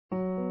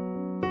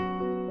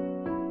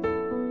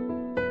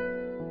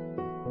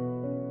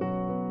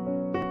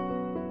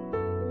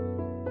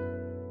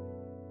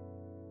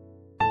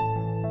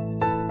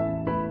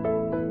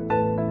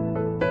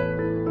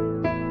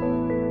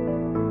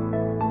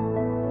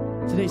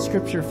Today's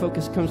scripture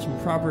focus comes from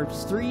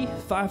Proverbs 3,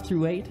 5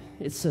 through 8.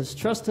 It says,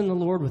 "Trust in the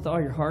Lord with all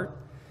your heart,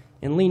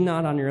 and lean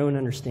not on your own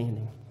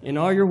understanding. In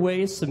all your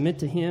ways submit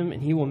to him,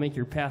 and he will make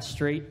your path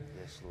straight.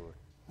 Yes, Lord.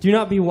 Do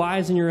not be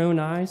wise in your own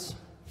eyes.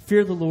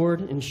 Fear the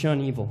Lord and shun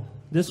evil.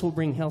 This will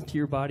bring health to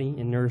your body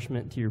and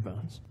nourishment to your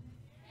bones."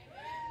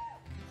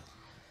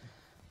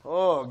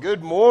 Oh,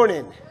 good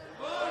morning.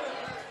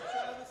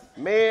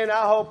 Man,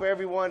 I hope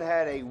everyone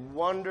had a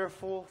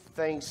wonderful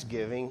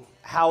Thanksgiving.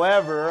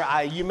 However,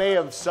 you may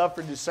have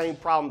suffered the same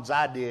problems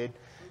I did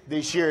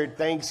this year at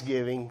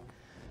Thanksgiving,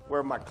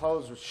 where my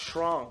clothes were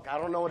shrunk. I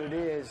don't know what it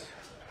is.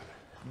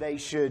 They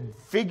should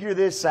figure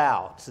this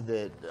out, so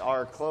that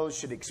our clothes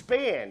should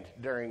expand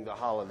during the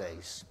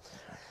holidays.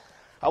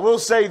 I will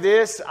say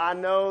this. I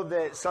know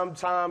that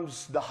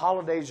sometimes the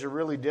holidays are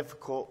really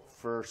difficult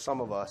for some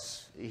of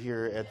us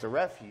here at the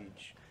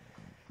Refuge.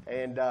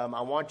 And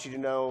I want you to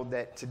know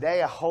that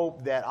today I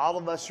hope that all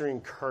of us are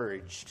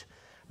encouraged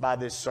by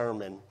this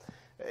sermon.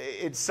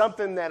 It's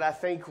something that I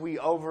think we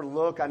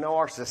overlook. I know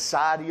our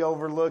society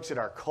overlooks it,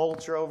 our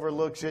culture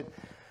overlooks it.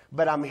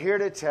 But I'm here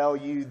to tell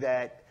you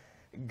that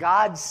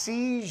God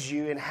sees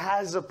you and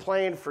has a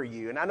plan for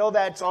you. And I know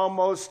that's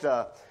almost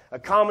a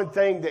common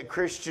thing that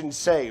Christians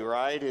say,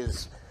 right?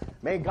 Is,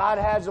 man, God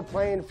has a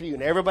plan for you.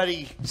 And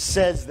everybody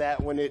says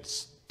that when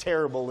it's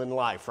terrible in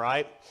life,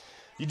 right?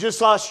 You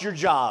just lost your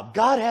job.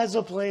 God has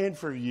a plan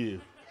for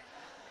you.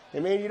 I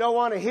mean, you don't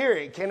want to hear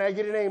it. Can I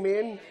get an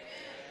amen?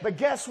 But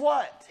guess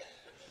what?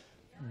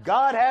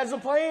 God has a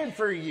plan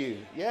for you.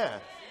 Yeah.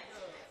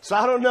 So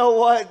I don't know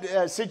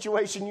what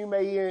situation you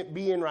may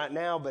be in right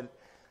now, but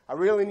I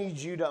really need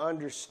you to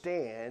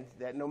understand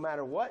that no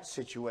matter what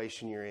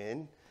situation you're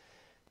in,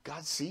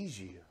 God sees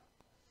you.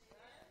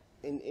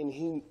 And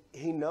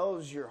He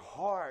knows your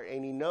heart,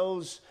 and He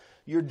knows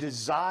your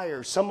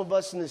desire. Some of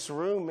us in this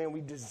room, man, we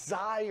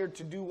desire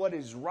to do what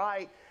is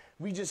right.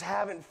 We just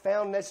haven't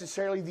found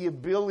necessarily the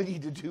ability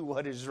to do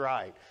what is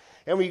right.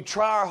 And we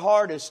try our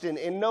hardest,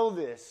 and know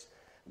this.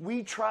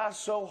 We try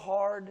so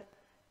hard,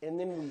 and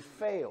then we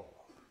fail.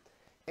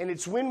 And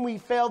it's when we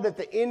fail that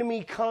the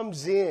enemy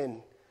comes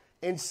in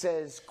and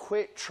says,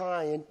 quit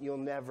trying, you'll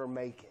never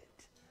make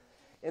it.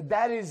 And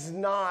that is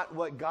not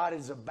what God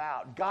is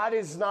about. God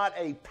is not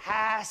a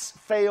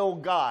pass-fail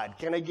God.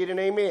 Can I get an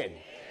amen?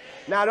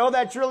 Now, I know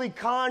that's really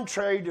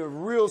contrary to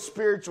real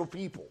spiritual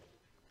people.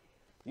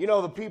 You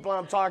know, the people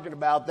I'm talking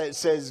about that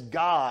says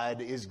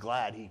God is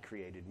glad He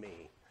created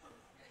me.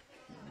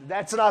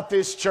 That's not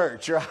this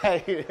church,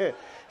 right?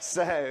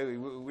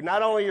 So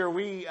not only are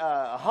we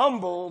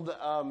humbled,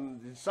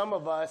 some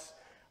of us,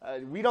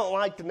 we don't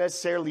like to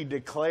necessarily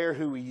declare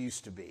who we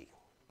used to be.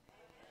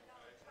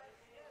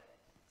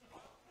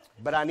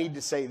 But I need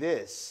to say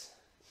this,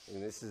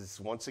 and this is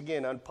once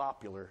again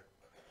unpopular.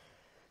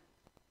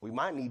 We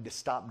might need to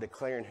stop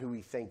declaring who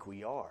we think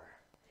we are.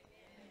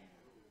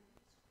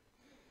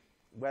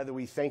 Whether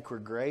we think we're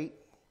great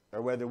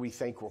or whether we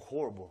think we're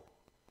horrible,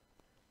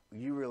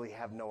 you really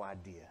have no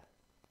idea.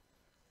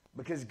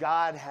 Because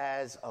God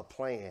has a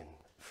plan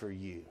for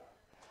you.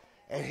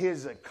 And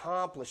His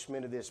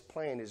accomplishment of this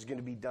plan is going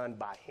to be done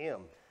by Him.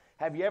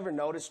 Have you ever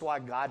noticed why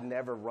God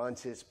never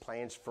runs His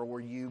plans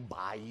for you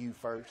by you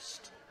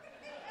first?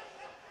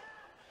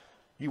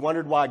 You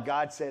wondered why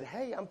God said,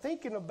 hey, I'm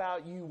thinking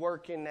about you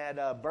working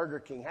at Burger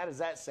King. How does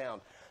that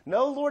sound?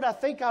 No, Lord, I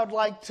think I would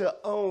like to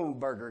own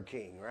Burger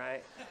King,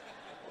 right?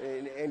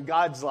 And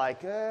God's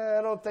like,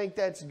 I don't think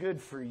that's good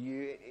for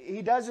you.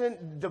 He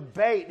doesn't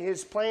debate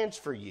His plans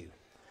for you.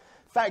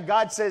 In fact,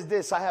 God says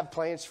this, I have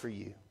plans for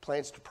you,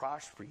 plans to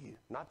prosper you,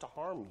 not to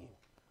harm you.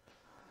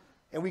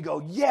 And we go,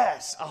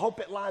 yes, I hope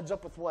it lines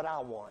up with what I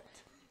want.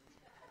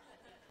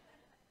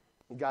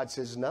 And God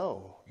says,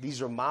 no,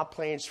 these are my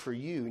plans for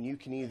you, and you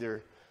can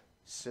either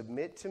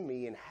submit to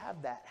me and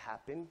have that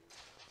happen,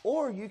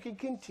 or you can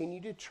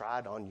continue to try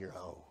it on your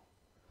own.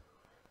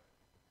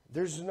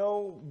 There's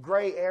no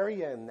gray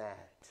area in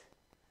that.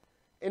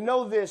 And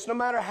know this, no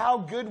matter how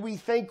good we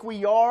think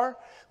we are,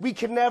 we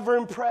can never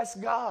impress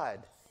God.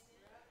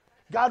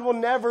 God will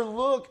never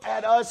look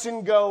at us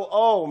and go,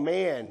 oh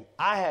man,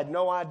 I had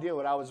no idea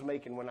what I was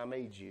making when I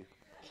made you.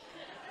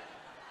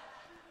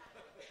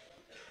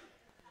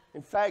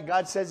 In fact,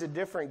 God says it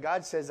different.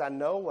 God says, I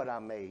know what I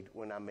made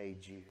when I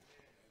made you.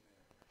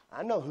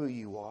 I know who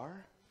you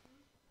are.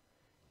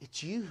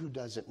 It's you who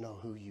doesn't know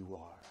who you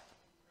are.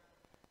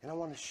 And I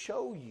want to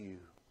show you.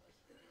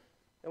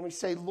 And we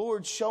say,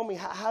 Lord, show me.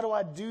 How do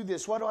I do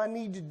this? What do I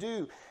need to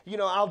do? You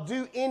know, I'll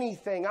do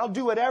anything. I'll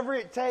do whatever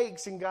it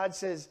takes. And God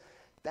says,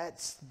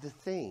 that's the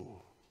thing.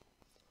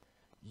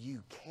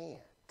 You can't.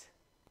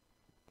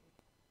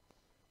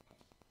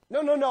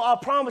 No, I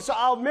promise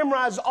I'll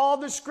memorize all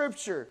the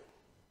scripture.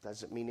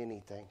 Doesn't mean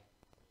anything.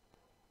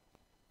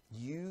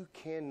 You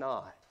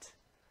cannot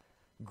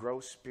grow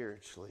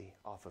spiritually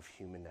off of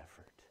human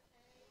effort.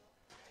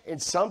 And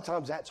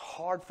sometimes that's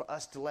hard for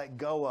us to let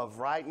go of,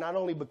 right? Not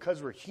only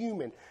because we're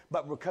human,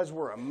 but because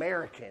we're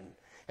American.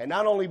 And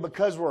not only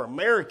because we're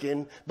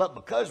American, but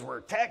because we're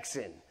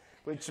Texan,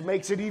 which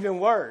makes it even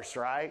worse,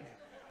 right?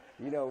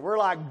 You know, we're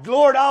like,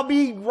 Lord, I'll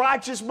be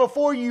righteous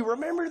before you.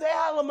 Remember the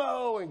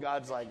Alamo. And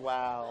God's like,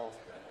 wow,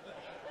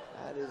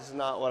 that is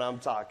not what I'm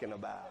talking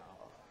about.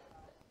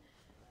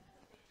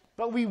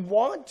 But we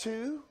want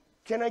to.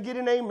 Can I get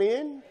an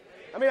amen?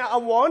 I mean, I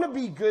want to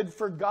be good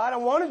for God. I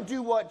want to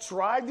do what's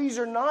right. These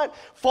are not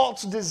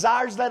false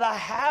desires that I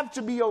have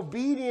to be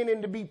obedient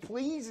and to be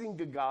pleasing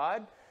to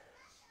God.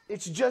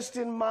 It's just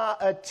in my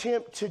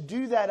attempt to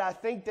do that, I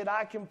think that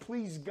I can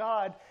please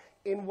God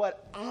in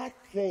what I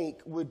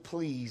think would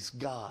please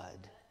God.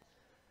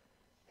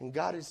 And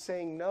God is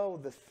saying, no,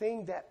 the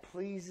thing that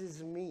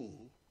pleases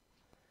me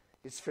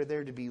is for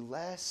there to be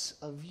less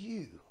of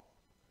you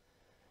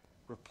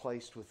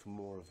replaced with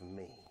more of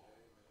me.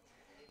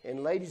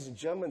 And ladies and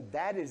gentlemen,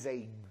 that is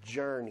a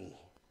journey.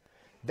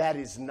 That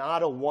is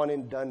not a one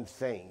and done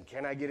thing.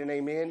 Can I get an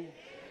amen?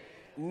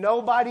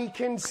 Nobody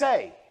can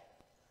say,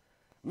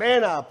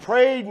 man, I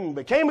prayed and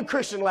became a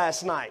Christian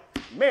last night.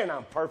 Man,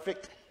 I'm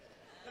perfect.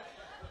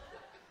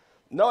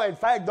 No, in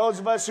fact, those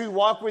of us who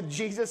walk with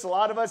Jesus, a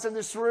lot of us in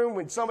this room,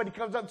 when somebody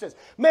comes up and says,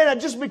 man, I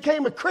just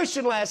became a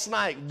Christian last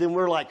night, then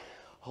we're like,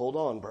 hold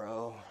on,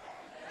 bro.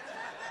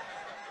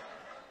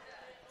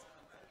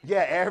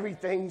 Yeah,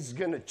 everything's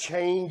going to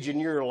change in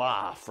your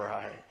life,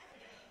 right?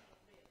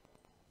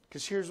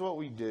 Because here's what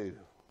we do.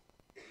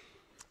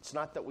 It's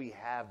not that we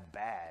have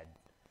bad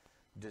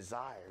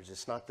desires.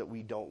 It's not that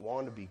we don't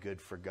want to be good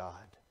for God.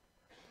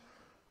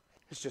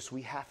 It's just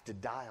we have to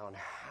die on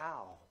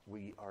how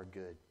we are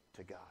good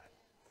to God.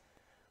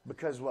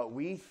 Because what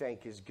we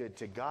think is good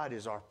to God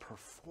is our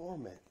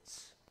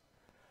performance.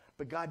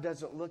 But God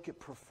doesn't look at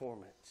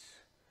performance.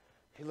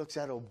 He looks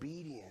at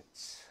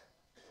obedience.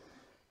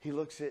 He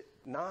looks at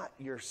not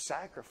your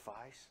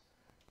sacrifice,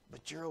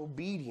 but your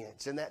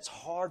obedience. And that's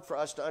hard for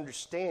us to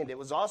understand. It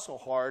was also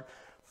hard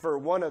for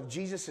one of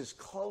Jesus'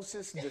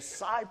 closest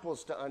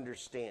disciples to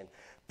understand.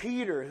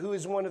 Peter, who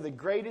is one of the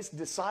greatest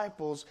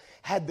disciples,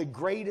 had the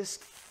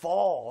greatest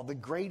fall, the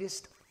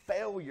greatest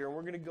failure. And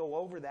we're going to go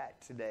over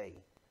that today.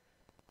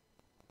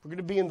 We're going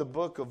to be in the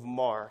book of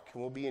Mark,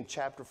 and we'll be in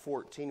chapter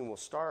 14, and we'll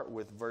start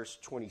with verse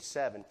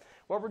 27.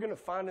 What we're going to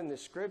find in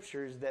this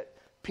scripture is that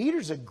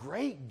Peter's a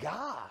great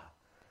guy.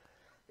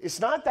 It's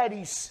not that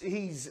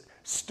he's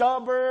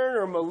stubborn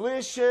or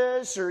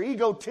malicious or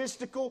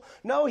egotistical.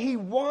 No, he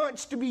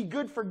wants to be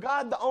good for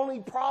God. The only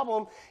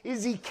problem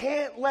is he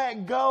can't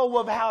let go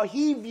of how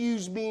he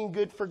views being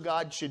good for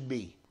God should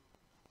be.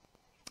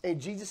 And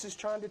Jesus is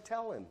trying to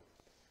tell him,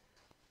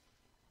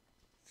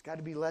 it's got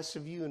to be less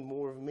of you and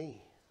more of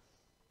me.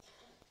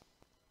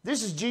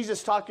 This is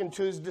Jesus talking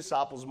to his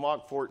disciples,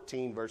 Mark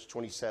 14, verse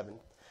 27.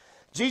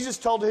 Jesus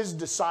told his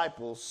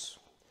disciples,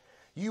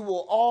 you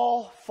will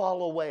all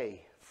fall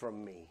away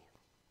from me.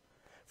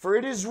 For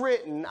it is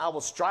written, I will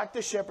strike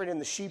the shepherd and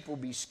the sheep will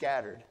be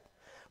scattered.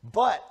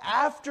 But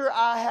after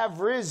I have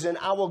risen,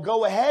 I will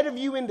go ahead of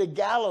you into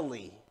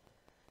Galilee.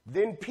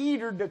 Then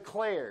Peter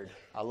declared.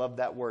 I love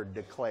that word,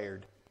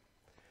 declared.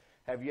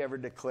 Have you ever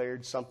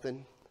declared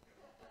something?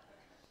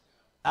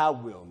 I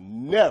will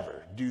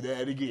never do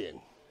that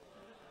again.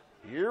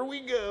 Here we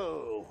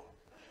go.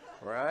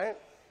 Right?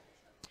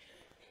 It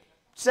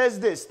says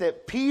this,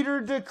 that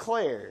Peter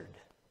declared,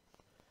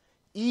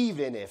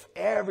 even if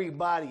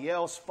everybody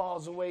else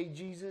falls away,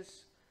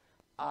 Jesus,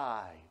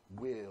 I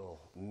will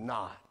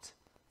not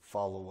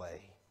fall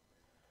away.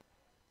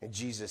 And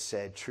Jesus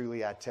said,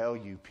 truly I tell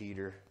you,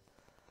 Peter,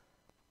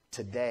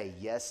 today,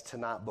 yes,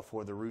 tonight,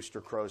 before the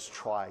rooster crows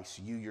twice,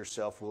 you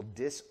yourself will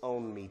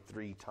disown me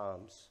 3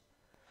 times.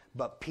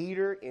 But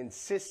Peter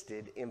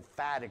insisted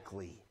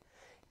emphatically,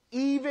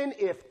 even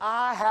if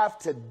I have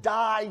to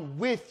die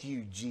with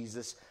you,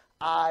 Jesus,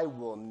 I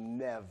will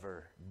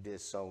never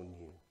disown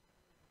you.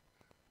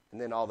 And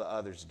then all the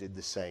others did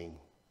the same.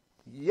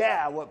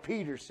 Yeah, what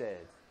Peter said.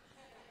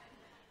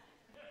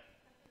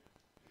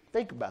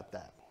 Think about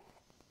that.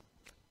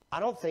 I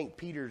don't think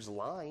Peter's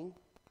lying.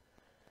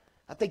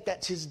 I think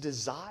that's his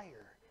desire.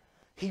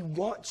 He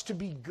wants to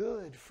be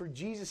good for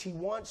Jesus. He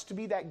wants to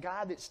be that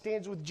guy that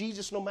stands with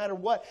Jesus no matter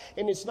what.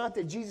 And it's not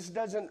that Jesus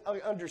doesn't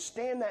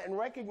understand that and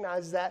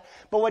recognize that.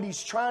 But what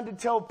he's trying to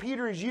tell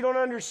Peter is, you don't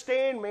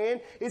understand,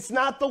 man. It's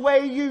not the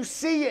way you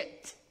see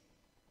it.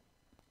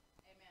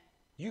 Amen.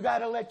 You got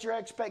to let your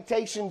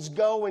expectations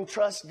go and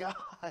trust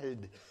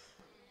God.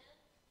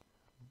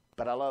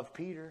 But I love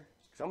Peter.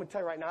 Because I'm going to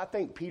tell you right now, I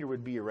think Peter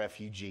would be a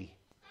refugee.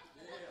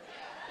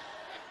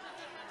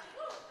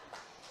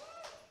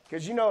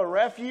 Because, you know, a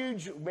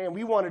refuge, man,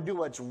 we want to do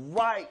what's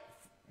right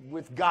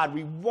with God.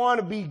 We want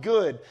to be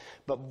good.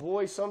 But,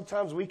 boy,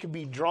 sometimes we can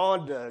be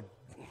drawn to,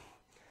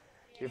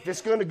 if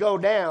it's going to go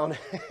down,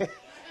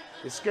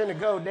 it's going to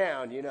go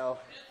down, you know.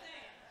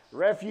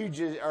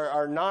 Refuges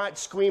are not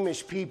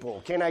squeamish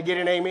people. Can I get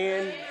an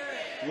amen?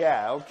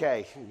 Yeah,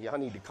 okay. Y'all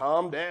need to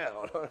calm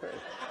down.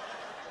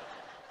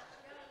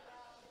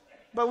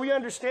 But we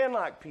understand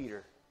like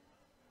Peter.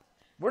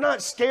 We're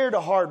not scared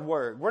of hard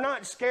work. We're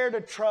not scared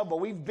of trouble.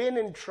 We've been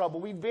in trouble.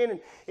 We've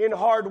been in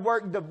hard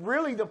work.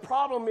 Really, the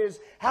problem is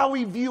how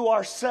we view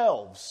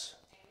ourselves.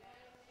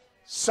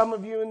 Some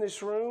of you in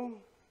this room,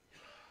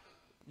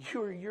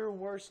 You're your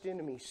worst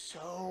enemy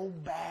so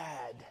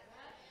bad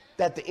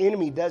that the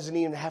enemy doesn't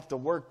even have to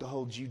work to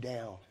hold you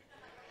down.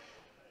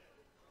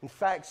 In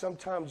fact,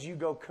 sometimes you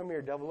go, come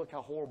here, devil, look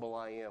how horrible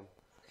I am.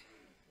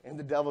 And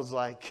the devil's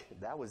like,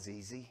 that was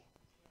easy.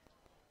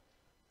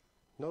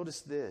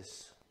 Notice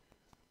this.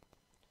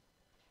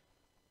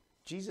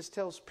 Jesus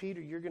tells Peter,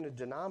 you're going to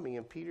deny me.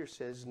 And Peter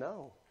says,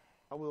 no,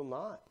 I will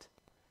not.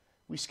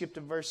 We skipped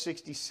to verse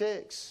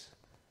 66.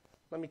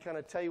 Let me kind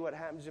of tell you what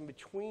happens in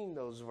between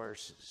those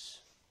verses.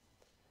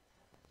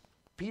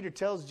 Peter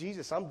tells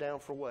Jesus, I'm down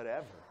for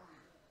whatever.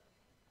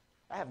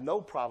 I have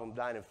no problem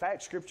dying. In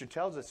fact, Scripture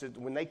tells us that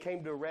when they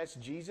came to arrest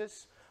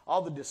Jesus,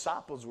 all the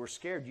disciples were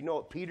scared. You know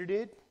what Peter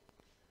did?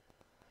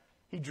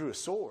 He drew a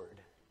sword.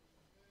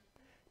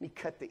 And he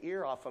cut the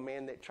ear off a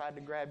man that tried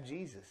to grab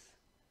Jesus.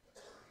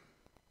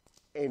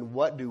 And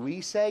what do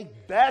we say?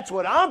 That's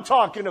what I'm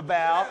talking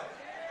about.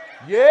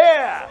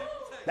 Yeah.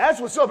 That's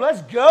what's up.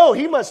 Let's go.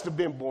 He must have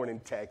been born in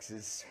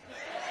Texas.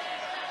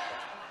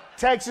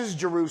 Texas,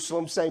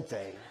 Jerusalem, same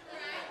thing.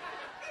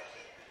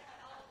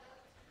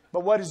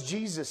 But what does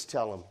Jesus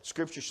tell him?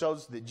 Scripture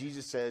shows that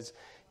Jesus says,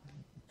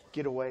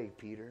 get away,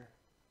 Peter.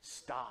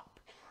 Stop.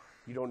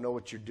 You don't know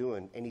what you're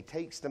doing. And he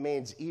takes the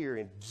man's ear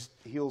and just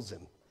heals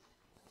him.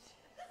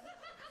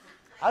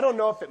 I don't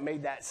know if it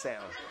made that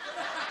sound.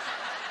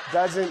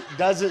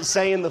 Doesn't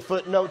say in the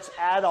footnotes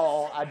at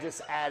all. I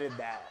just added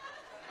that.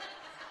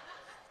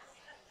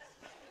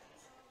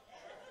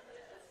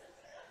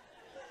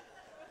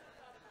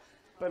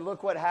 But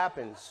look what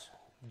happens.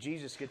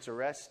 Jesus gets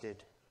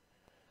arrested.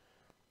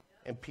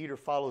 And Peter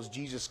follows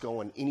Jesus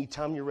going,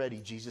 anytime you're ready,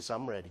 Jesus,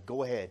 I'm ready.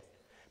 Go ahead.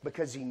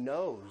 Because he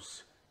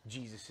knows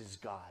Jesus is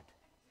God.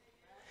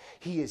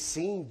 He has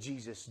seen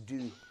Jesus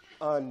do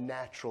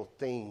unnatural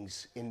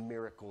things in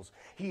miracles.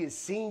 He has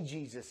seen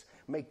Jesus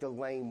make the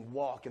lame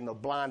walk and the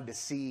blind to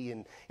see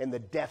and the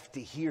deaf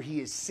to hear. He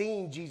has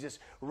seen Jesus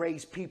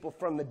raise people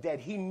from the dead.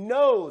 He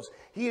knows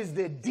he is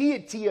the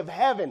deity of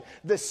heaven,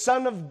 the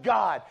Son of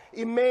God,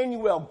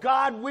 Emmanuel,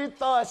 God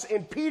with us.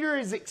 And Peter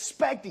is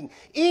expecting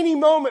any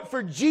moment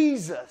for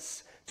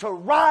Jesus to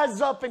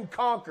rise up and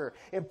conquer.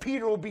 And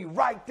Peter will be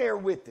right there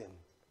with him.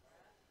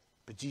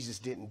 But Jesus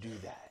didn't do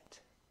that.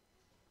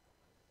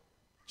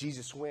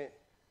 Jesus went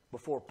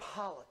before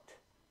Pilate.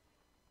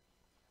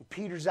 And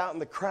Peter's out in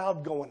the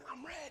crowd going,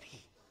 I'm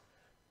ready.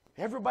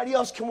 Everybody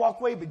else can walk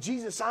away, but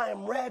Jesus, I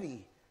am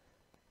ready.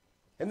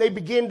 And they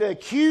begin to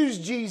accuse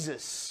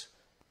Jesus.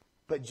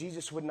 But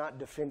Jesus would not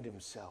defend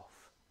himself.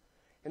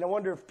 And I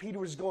wonder if Peter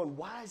was going,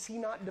 why is he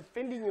not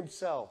defending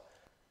himself?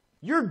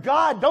 You're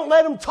God. Don't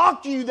let him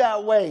talk to you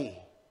that way.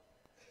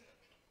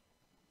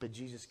 But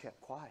Jesus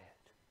kept quiet.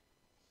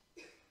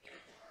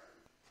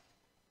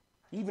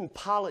 Even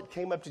Pilate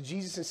came up to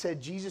Jesus and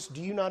said, Jesus,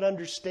 do you not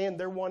understand?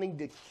 They're wanting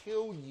to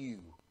kill you.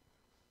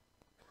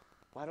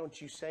 Why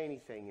don't you say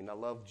anything? And I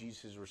love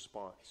Jesus'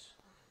 response.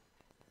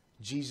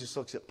 Jesus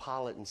looks at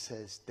Pilate and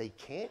says, they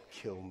can't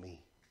kill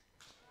me.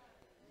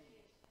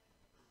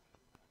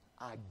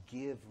 I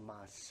give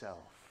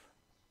myself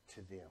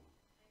to them.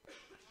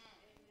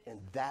 And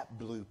that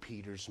blew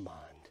Peter's mind.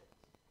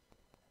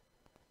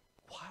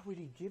 Why would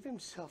he give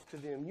himself to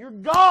them? You're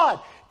God.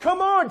 Come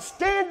on,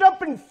 stand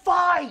up and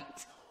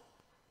fight.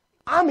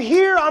 I'm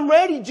here. I'm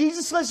ready.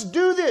 Jesus, let's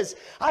do this.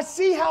 I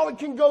see how it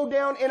can go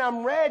down, and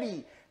I'm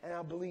ready. And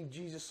I believe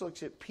Jesus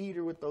looks at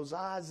Peter with those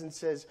eyes and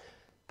says,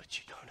 but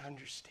you don't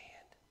understand.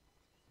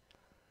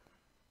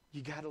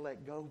 You got to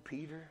let go,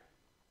 Peter.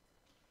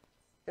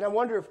 And I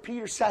wonder if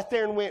Peter sat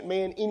there and went,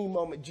 man, any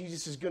moment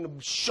Jesus is going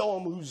to show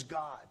him who's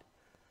God.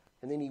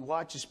 And then he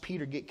watches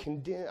Peter get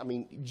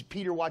condemned.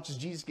 Peter watches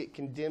Jesus get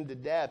condemned to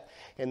death.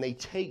 And they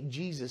take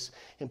Jesus,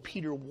 and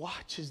Peter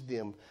watches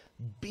them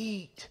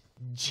beat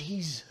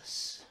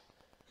Jesus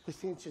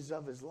with inches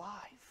of his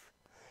life.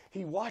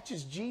 He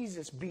watches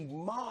Jesus be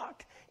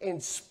mocked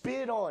and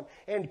spit on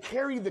and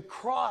carry the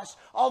cross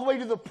all the way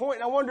to the point.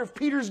 And I wonder if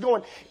Peter's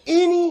going,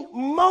 any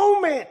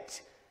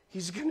moment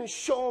he's going to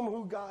show him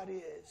who God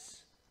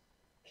is.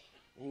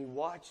 And he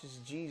watches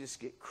Jesus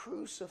get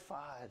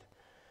crucified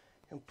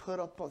and put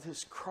up on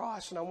his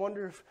cross. And I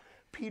wonder if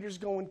Peter's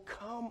going,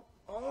 come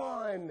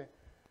on.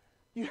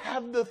 You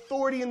have the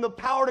authority and the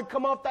power to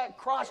come off that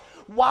cross.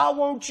 Why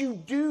won't you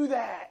do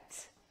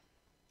that?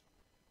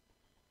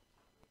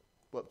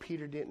 What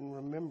Peter didn't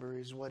remember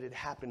is what had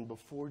happened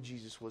before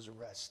Jesus was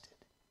arrested.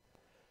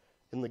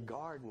 In the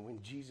garden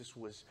when Jesus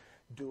was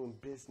doing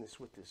business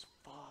with his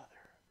Father.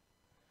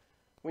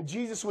 When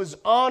Jesus was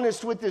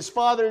honest with his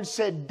Father and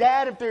said,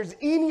 Dad, if there's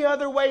any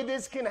other way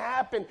this can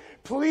happen,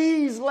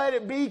 please let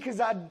it be, because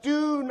I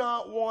do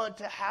not want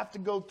to have to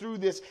go through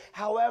this.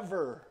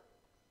 However,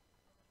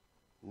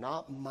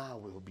 not my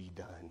will be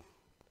done,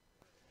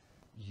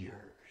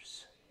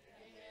 yours.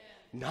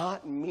 Amen.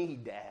 Not me,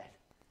 Dad,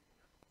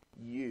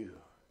 you.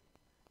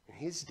 And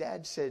his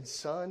dad said,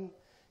 son,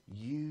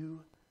 you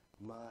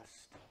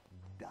must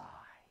die.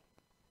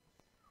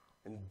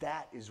 And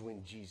that is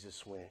when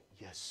Jesus went,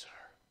 yes, sir.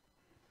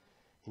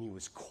 And he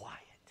was quiet.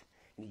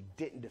 And he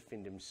didn't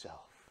defend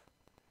himself.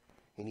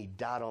 And he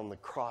died on the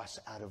cross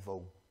out of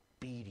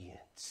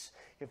obedience.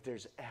 If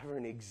there's ever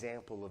an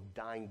example of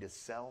dying to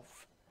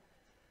self,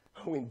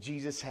 when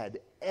Jesus had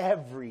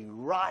every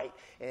right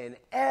and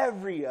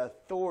every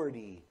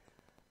authority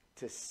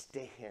to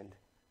stand.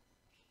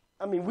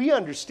 I mean, we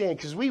understand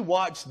because we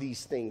watch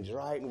these things,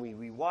 right? And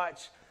we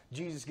watch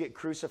Jesus get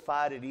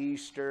crucified at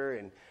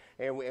Easter,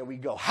 and we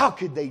go, how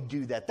could they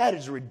do that? That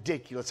is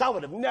ridiculous. I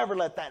would have never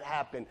let that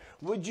happen.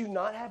 Would you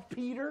not have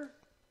Peter? Amen.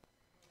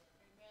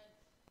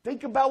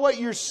 Think about what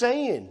you're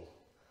saying.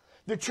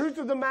 The truth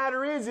of the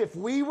matter is, if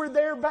we were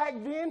there back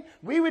then,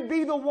 we would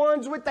be the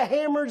ones with the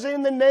hammers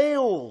and the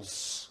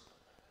nails.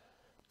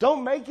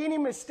 Don't make any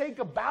mistake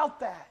about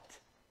that.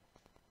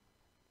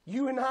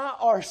 You and I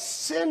are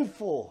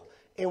sinful,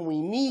 and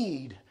we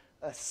need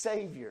a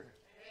Savior.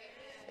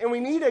 And we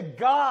need a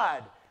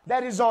God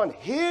that is on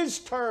His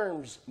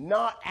terms,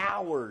 not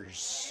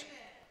ours.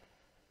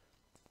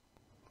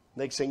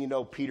 Next thing you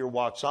know, Peter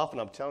walks off, and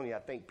I'm telling you, I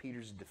think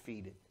Peter's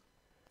defeated.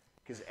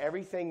 Because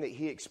everything that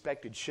he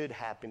expected should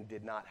happen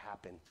did not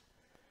happen.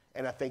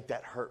 And I think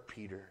that hurt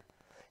Peter.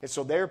 And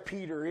so there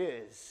Peter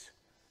is,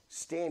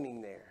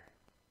 standing there.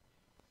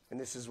 And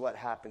this is what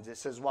happens. It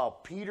says, while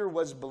Peter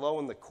was below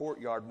in the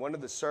courtyard, one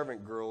of the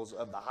servant girls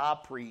of the high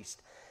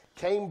priest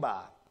came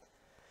by.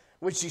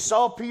 When she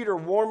saw Peter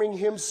warming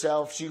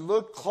himself, she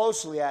looked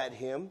closely at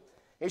him.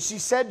 And she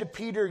said to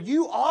Peter,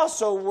 you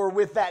also were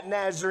with that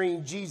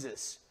Nazarene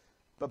Jesus.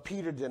 But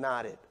Peter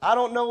denied it. I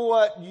don't know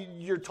what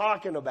you're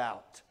talking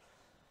about.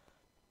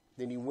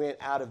 Then he went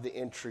out of the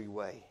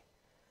entryway.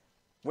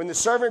 When the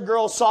servant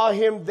girl saw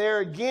him there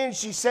again,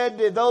 she said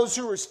to those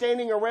who were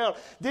standing around,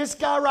 this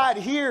guy right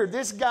here,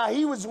 this guy,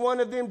 he was one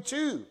of them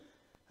too.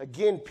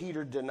 Again,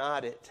 Peter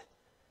denied it.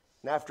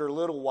 And after a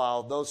little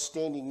while, those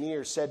standing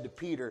near said to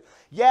Peter,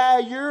 yeah,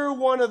 you're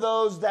one of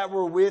those that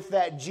were with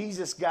that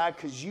Jesus guy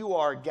because you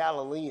are a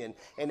Galilean.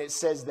 And it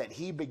says that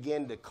he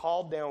began to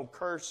call down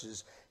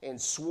curses and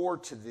swore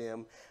to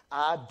them,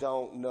 I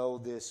don't know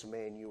this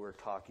man you are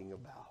talking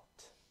about.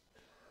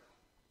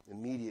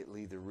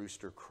 Immediately the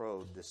rooster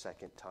crowed the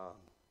second time.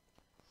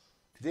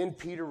 Then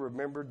Peter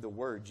remembered the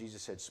word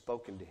Jesus had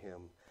spoken to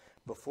him.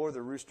 Before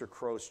the rooster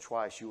crows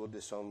twice, you will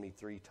disown me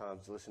 3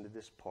 times. Listen to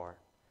this part.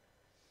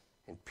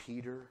 And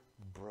Peter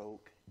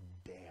broke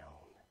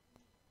down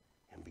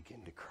and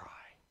began to cry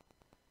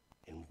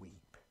and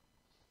weep.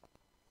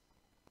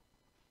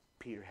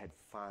 Peter had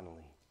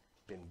finally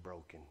been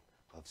broken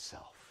of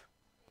self.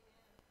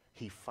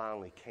 He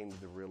finally came to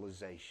the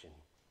realization,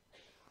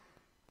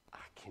 I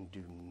can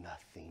do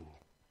nothing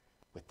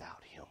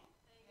without him.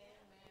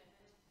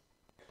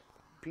 Amen.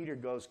 Peter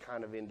goes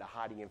kind of into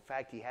hiding. In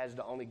fact, he has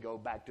to only go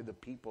back to the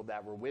people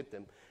that were with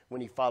him when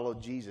he followed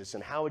Jesus.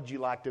 And how would you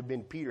like to have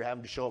been Peter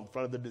having to show up in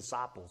front of the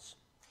disciples?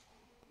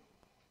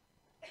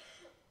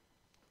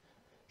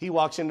 He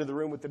walks into the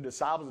room with the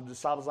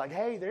disciples like,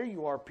 hey, there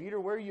you are, Peter.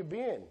 Where you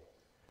been?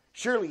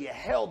 Surely you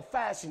held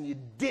fast and you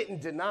didn't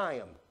deny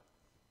him.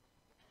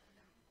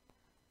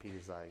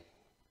 Peter's like,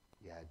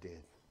 yeah, I did.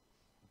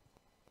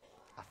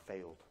 I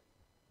failed.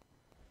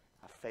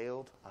 I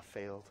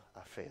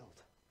failed.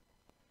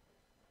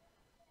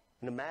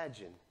 And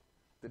imagine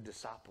the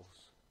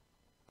disciples.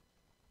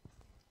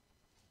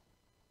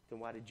 Then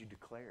why did you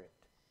declare it?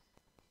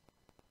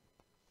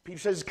 Peter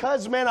says,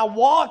 because, man, I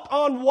walked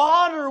on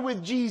water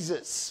with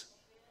Jesus.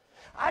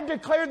 I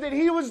declared that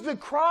he was the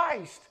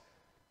Christ.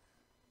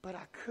 But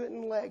I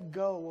couldn't let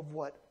go of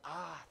what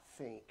I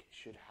think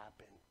should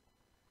happen.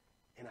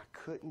 And I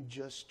couldn't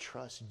just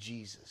trust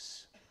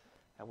Jesus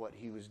at what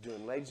he was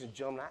doing. Ladies and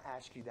gentlemen, I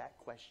ask you that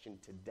question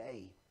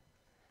today.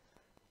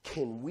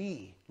 Can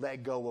we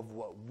let go of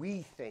what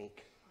we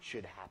think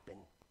should happen?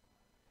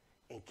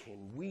 And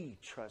can we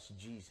trust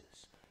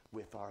Jesus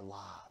with our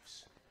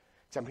lives?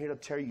 So I'm here to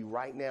tell you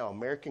right now,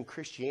 American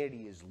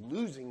Christianity is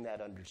losing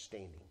that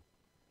understanding.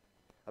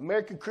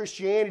 American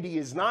Christianity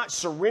is not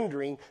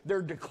surrendering,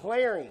 they're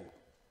declaring.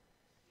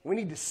 We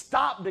need to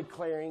stop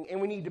declaring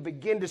and we need to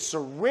begin to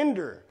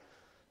surrender.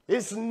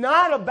 It's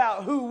not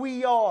about who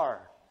we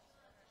are.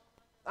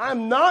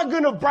 I'm not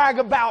going to brag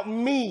about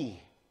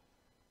me.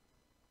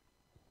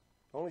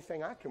 The only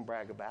thing I can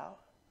brag about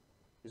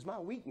is my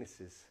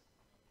weaknesses.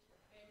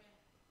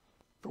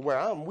 For where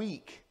I'm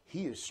weak,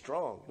 he is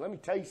strong. Let me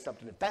tell you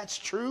something. If that's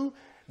true,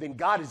 then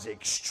God is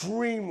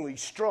extremely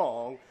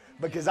strong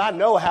because I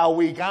know how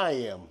weak I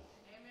am.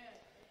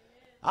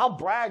 I'll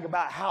brag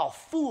about how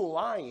full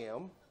I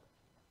am.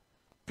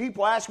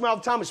 People ask me all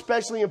the time,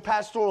 especially in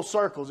pastoral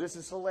circles. This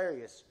is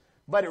hilarious.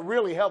 But it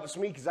really helps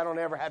me because I don't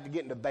ever have to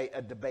get in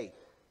a debate.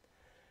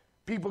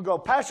 People go,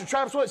 Pastor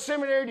Travis, what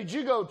seminary did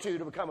you go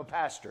to become a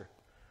pastor?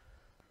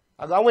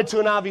 I went to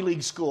an Ivy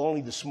League school.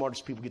 Only the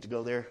smartest people get to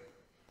go there.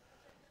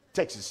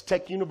 Texas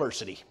Tech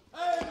University.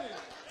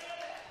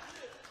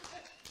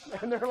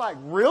 And they're like,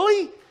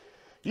 really?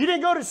 You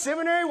didn't go to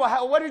seminary?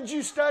 Well, what did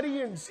you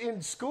study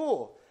in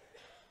school?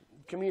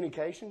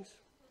 Communications.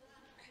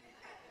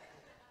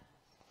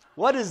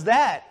 What is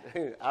that?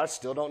 I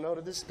still don't know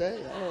to this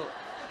day.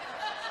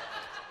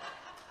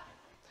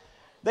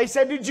 They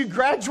said, did you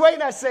graduate?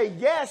 And I say,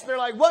 yes. They're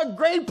like, what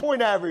grade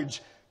point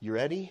average? You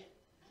ready?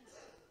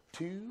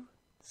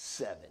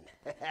 2:7.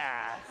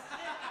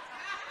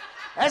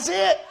 That's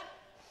it.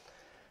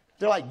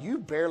 They're like, you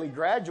barely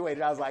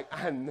graduated. I was like,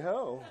 I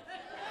know.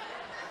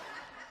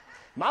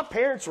 My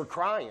parents were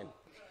crying.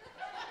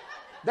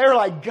 They were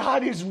like,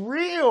 God is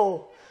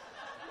real.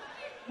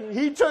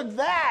 He took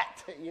that,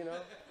 you know.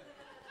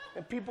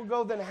 And people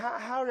go, then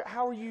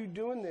how are you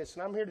doing this?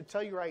 And I'm here to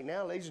tell you right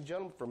now, ladies and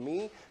gentlemen, for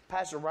me,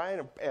 Pastor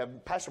Brian,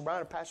 and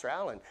Pastor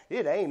Allen,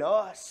 it ain't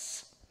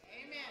us.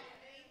 Amen.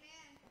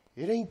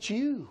 It ain't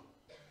you.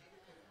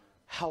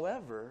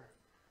 However,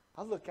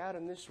 I look out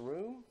in this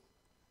room,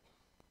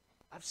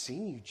 I've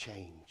seen you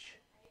change.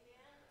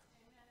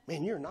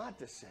 Man, you're not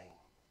the same.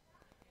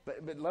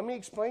 But let me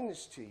explain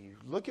this to you.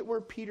 Look at where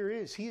Peter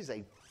is. He is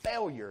a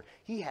failure.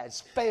 He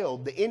has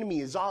failed. The enemy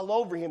is all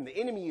over him. The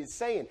enemy is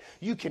saying,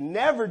 you can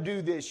never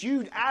do this.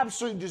 You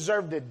absolutely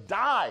deserve to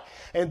die.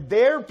 And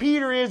there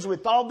Peter is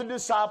with all the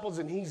disciples,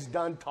 and he's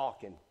done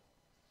talking.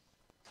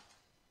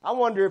 I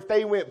wonder if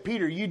they went,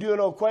 Peter, you doing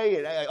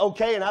okay?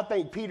 Okay, and I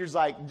think Peter's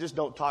like, just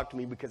don't talk to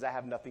me because I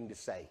have nothing to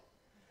say.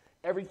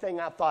 Everything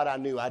I thought I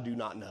knew, I do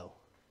not know.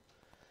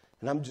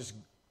 And I'm just,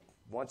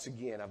 once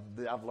again,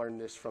 I've learned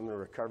this from the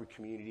recovery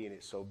community, and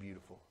it's so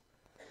beautiful.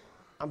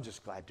 I'm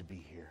just glad to be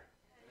here.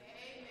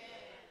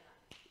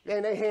 Amen.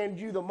 And they hand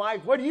you the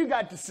mic. What do you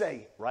got to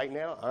say? Right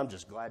now, I'm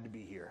just glad to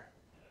be here.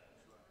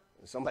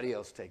 And somebody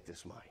else take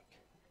this mic.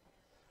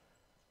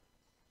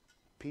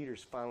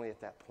 Peter's finally at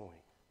that point.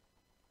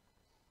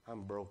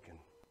 I'm broken.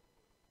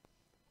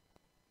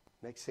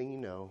 Next thing you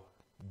know,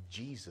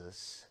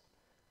 Jesus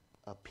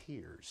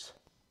appears.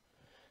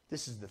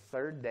 This is the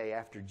third day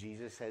after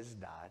Jesus has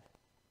died,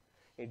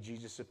 and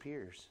Jesus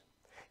appears.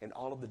 And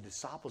all of the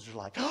disciples are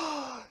like,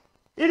 oh,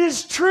 it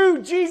is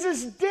true,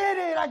 Jesus did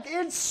it.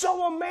 It's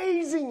so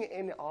amazing.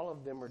 And all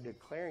of them are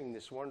declaring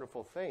this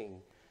wonderful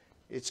thing.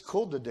 It's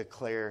cool to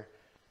declare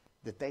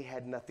that they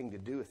had nothing to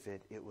do with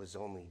it. It was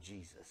only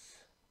Jesus.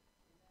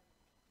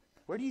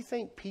 Where do you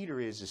think Peter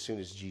is as soon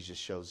as Jesus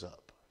shows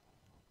up?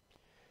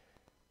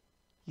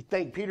 You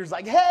think Peter's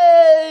like,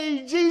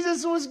 hey,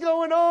 Jesus, what's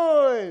going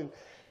on?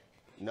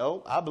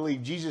 No, I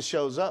believe Jesus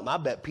shows up, and I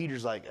bet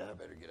Peter's like, I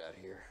better get out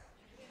of here.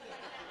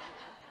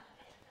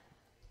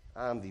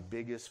 I'm the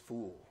biggest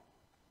fool.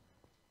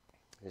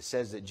 It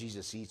says that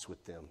Jesus eats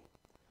with them.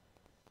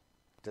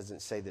 It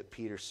doesn't say that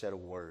Peter said a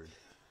word.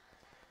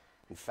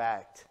 In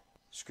fact,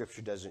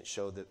 Scripture doesn't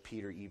show that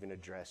Peter even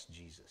addressed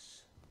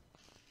Jesus.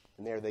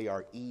 And there they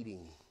are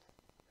eating,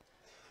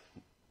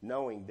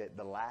 knowing that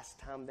the last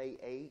time they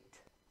ate,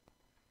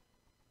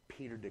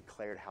 Peter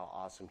declared how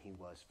awesome he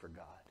was for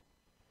God.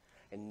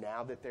 And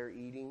now that they're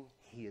eating,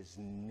 he is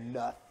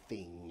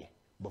nothing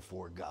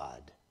before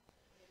God.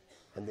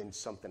 And then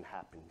something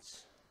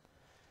happens.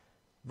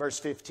 Verse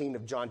 15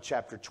 of John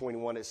chapter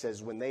 21, it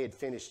says, when they had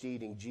finished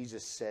eating,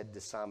 Jesus said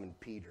to Simon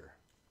Peter,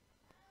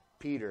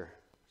 Peter,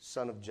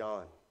 son of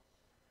John,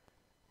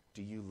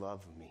 do you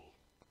love me?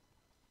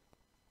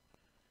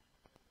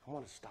 I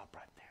want to stop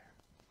right there.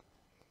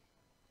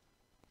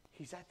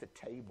 He's at the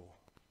table.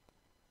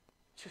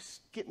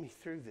 Just get me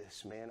through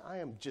this, man. I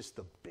am just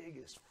the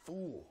biggest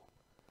fool.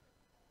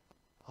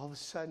 All of a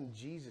sudden,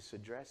 Jesus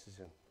addresses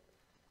him.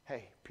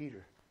 Hey,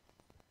 Peter,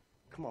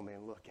 come on,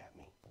 man, look at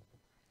me.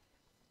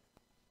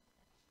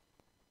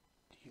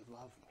 Do you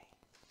love me?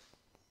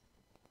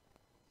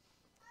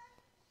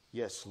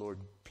 Yes, Lord,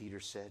 Peter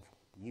said,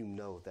 you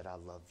know that I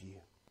love you.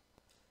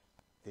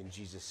 Then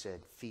Jesus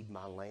said, feed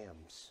my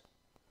lambs.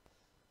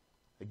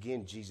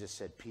 Again, Jesus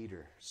said,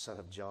 Peter, son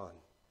of John,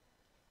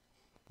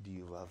 do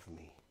you love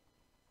me?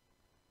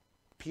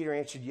 Peter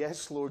answered,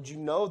 yes, Lord, you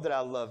know that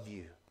I love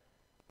you.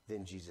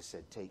 Then Jesus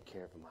said, take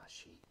care of my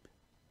sheep.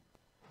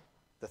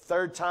 The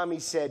third time he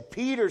said,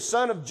 Peter,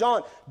 son of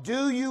John,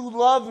 do you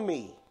love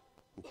me?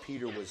 And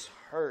Peter was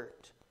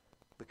hurt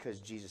because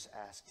Jesus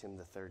asked him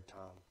the third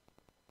time.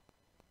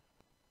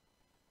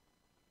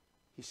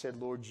 He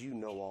said, Lord, you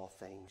know all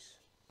things.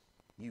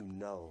 You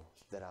know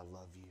that I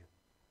love you.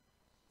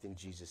 Then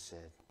Jesus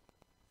said,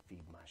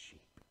 feed my sheep.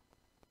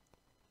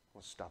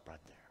 We'll stop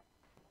right there.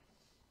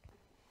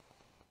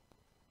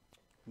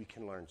 We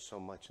can learn so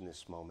much in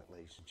this moment,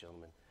 ladies and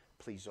gentlemen.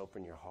 Please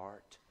open your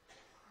heart.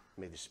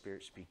 May the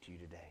Spirit speak to you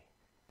today.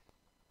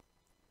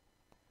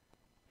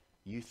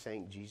 You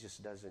think Jesus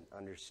doesn't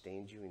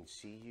understand you and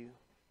see you?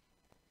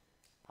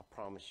 I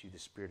promise you the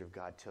Spirit of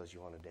God tells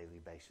you on a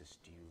daily basis,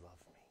 do you love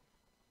me?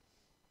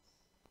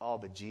 Oh,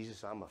 but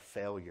Jesus, I'm a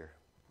failure.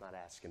 Not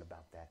asking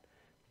about that.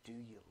 Do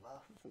you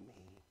love me?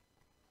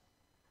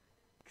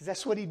 Because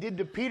that's what he did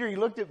to Peter. He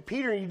looked at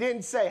Peter and he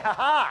didn't say,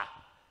 ha-ha,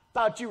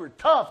 thought you were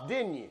tough,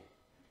 didn't you?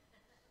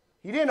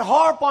 He didn't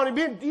harp on him.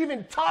 He didn't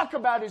even talk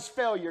about his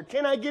failure.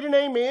 Can I get an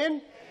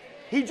amen?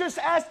 He just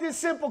asked this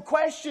simple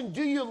question,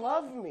 do you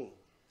love me?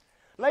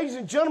 Ladies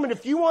and gentlemen,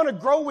 if you want to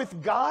grow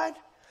with God,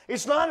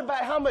 it's not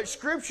about how much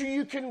scripture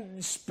you can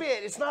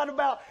spit. It's not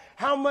about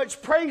how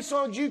much praise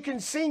songs you can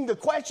sing. The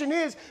question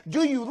is,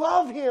 do you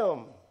love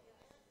him?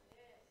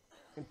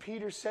 And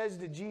Peter says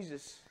to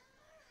Jesus,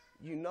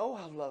 you know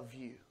I love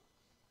you.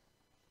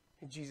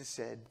 And Jesus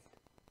said,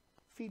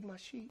 feed my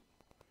sheep.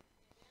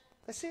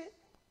 That's it.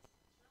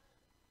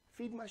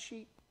 Feed my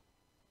sheep.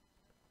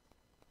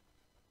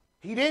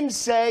 He didn't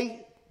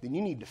say, then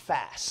you need to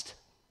fast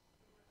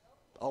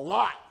a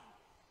lot.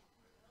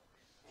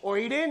 Or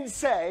he didn't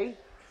say,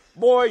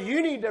 boy,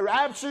 you need to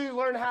absolutely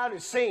learn how to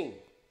sing.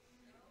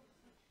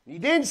 He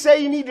didn't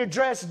say you need to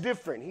dress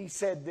different. He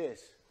said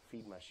this,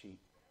 feed my sheep.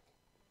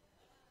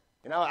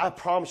 And I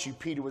promise you,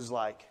 Peter was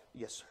like,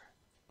 yes, sir.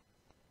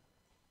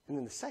 And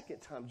then the second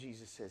time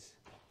Jesus says,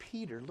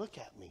 Peter, look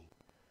at me.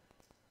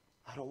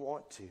 I don't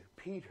want to.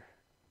 Peter,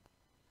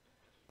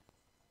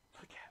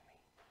 look at me.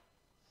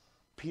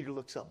 Peter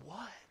looks up,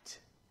 what?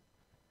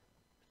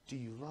 Do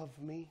you love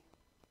me?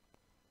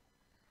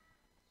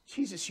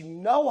 Jesus, you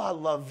know I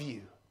love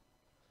you.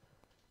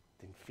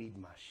 Then feed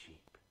my sheep.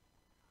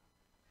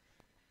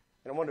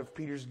 And I wonder if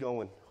Peter's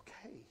going,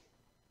 okay.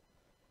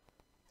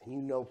 And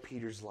you know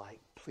Peter's like,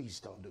 please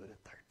don't do it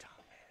a third time,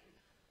 man.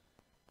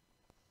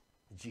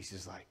 And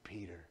Jesus is like,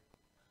 Peter,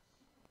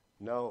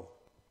 no.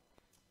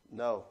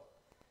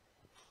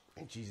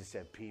 And Jesus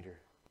said, Peter,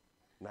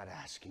 I'm not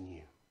asking you,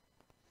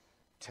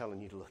 I'm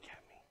telling you to look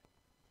at me.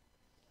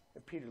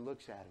 And Peter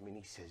looks at him and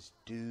he says,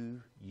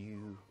 do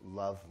you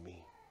love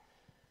me?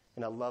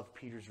 And I love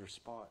Peter's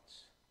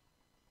response.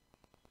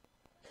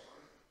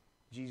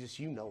 Jesus,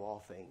 you know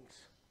all things.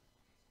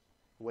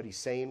 What he's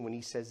saying when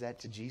he says that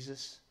to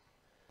Jesus,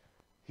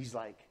 he's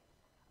like,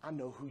 I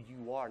know who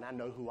you are and I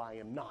know who I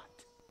am not.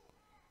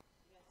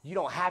 You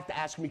don't have to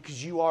ask me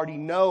because you already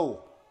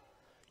know.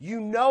 You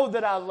know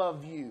that I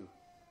love you.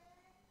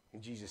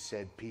 And Jesus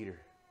said, Peter,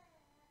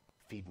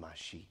 feed my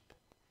sheep.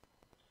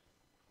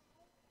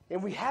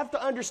 And we have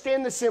to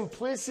understand the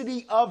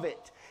simplicity of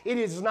it. It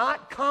is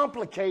not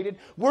complicated.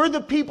 We're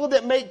the people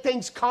that make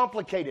things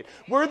complicated.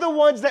 We're the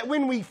ones that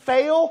when we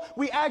fail,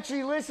 we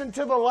actually listen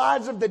to the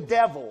lies of the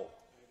devil.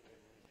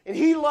 And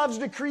he loves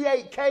to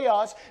create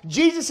chaos.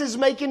 Jesus is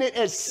making it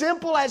as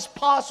simple as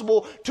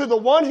possible to the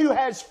one who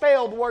has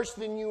failed worse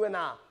than you and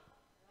I.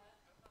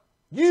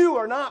 You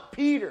are not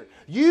Peter.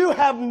 You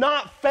have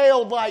not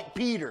failed like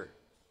Peter.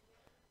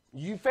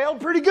 You failed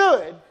pretty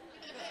good.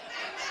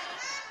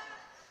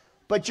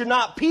 But you're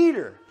not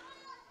Peter.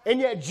 And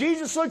yet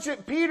Jesus looks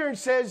at Peter and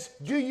says,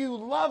 do you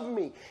love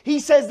me? He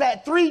says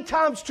that 3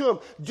 times to him.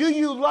 Do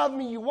you love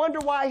me? You wonder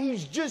why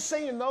he's just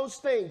saying those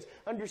things.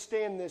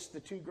 Understand this. The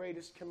 2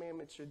 greatest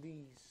commandments are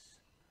these.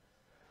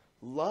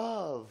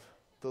 Love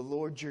the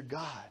Lord your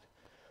God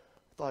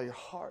with all your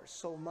heart,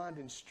 soul, mind,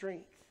 and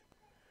strength.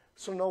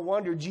 So no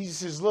wonder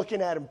Jesus is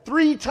looking at him.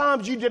 3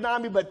 times you deny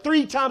me, but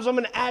 3 times I'm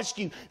going to ask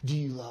you, do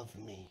you love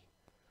me?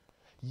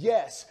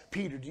 Yes,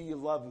 Peter, do you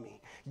love me?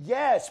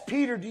 Yes,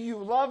 Peter, do you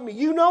love me?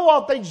 You know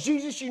all things,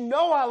 Jesus, you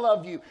know I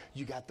love you.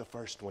 You got the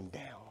first one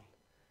down.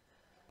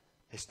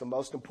 It's the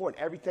most important.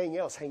 Everything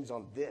else hangs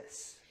on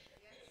this.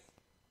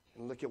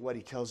 And look at what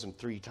he tells him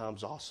 3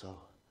 times also.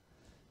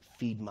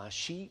 Feed my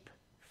sheep,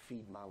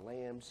 feed my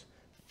lambs,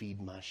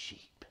 feed my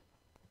sheep.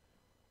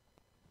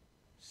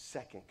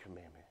 Second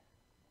commandment,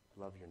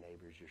 love your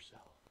neighbors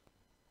yourself.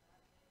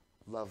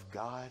 Love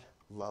God,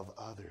 love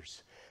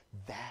others.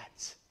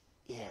 That's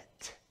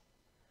it.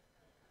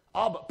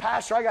 Oh, but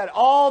Pastor, I got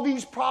all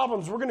these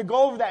problems. We're going to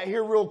go over that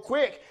here real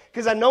quick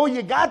because I know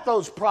you got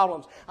those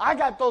problems. I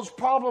got those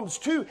problems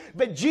too.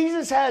 But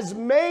Jesus has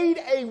made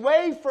a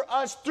way for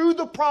us through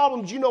the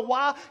problems. You know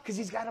why? Because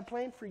he's got a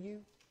plan for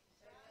you.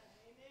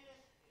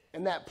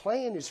 And that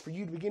plan is for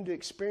you to begin to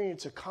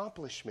experience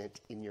accomplishment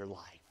in your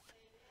life.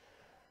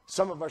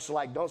 Some of us are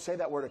like, don't say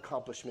that word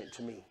accomplishment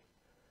to me.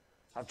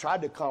 I've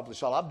tried to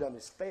accomplish. All I've done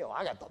is fail.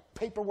 I got the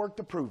paperwork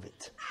to prove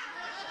it.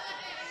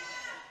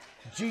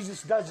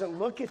 Jesus doesn't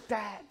look at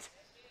that.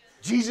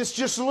 Jesus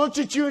just looks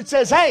at you and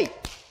says, hey,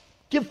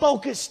 get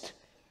focused.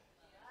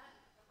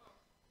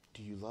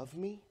 Do you love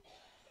me?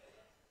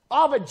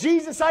 Oh, but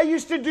Jesus, I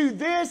used to do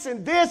this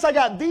and this. I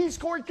got these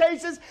court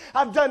cases.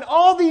 I've done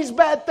all these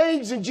bad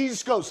things. And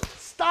Jesus goes,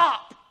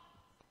 stop.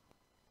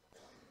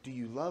 Do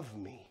you love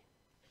me?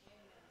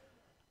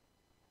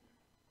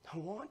 I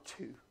want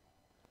to.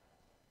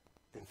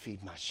 Then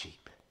feed my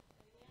sheep.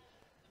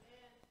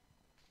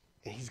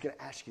 And he's going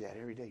to ask you that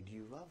every day. Do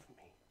you love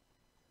me?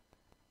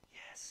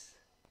 Yes.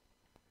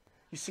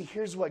 You see,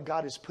 here's what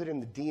God has put in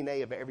the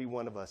DNA of every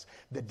one of us.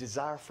 The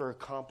desire for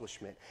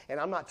accomplishment. And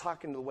I'm not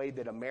talking the way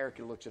that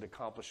America looks at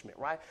accomplishment,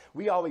 right?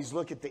 We always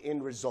look at the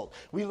end result.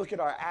 We look at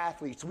our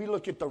athletes. We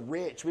look at the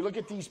rich. We look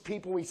at these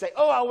people and we say,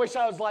 oh, I wish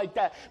I was like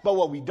that. But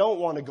what we don't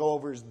want to go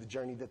over is the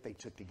journey that they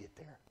took to get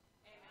there.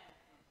 Amen.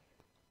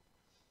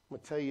 I'm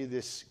going to tell you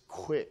this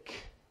quick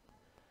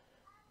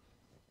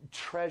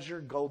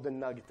treasure golden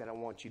nugget that I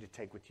want you to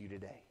take with you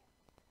today.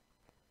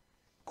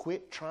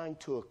 Quit trying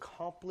to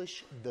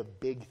accomplish the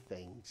big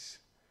things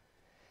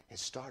and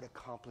start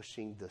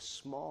accomplishing the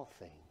small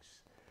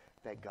things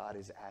that God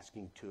is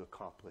asking to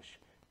accomplish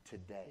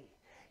today.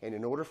 And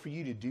in order for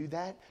you to do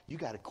that, you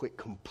got to quit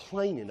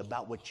complaining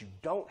about what you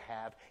don't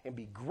have and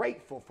be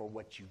grateful for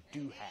what you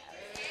do have.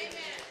 Amen.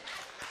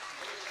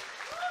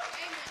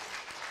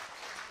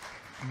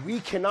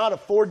 We cannot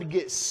afford to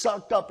get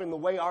sucked up in the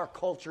way our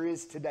culture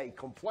is today.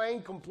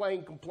 Complain,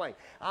 complain, complain.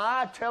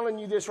 I'm telling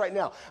you this right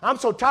now. I'm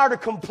so tired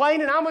of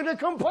complaining, I'm going to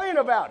complain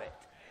about it.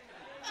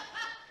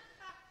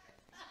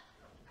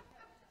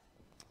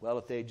 Well,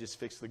 if they just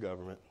fix the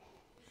government.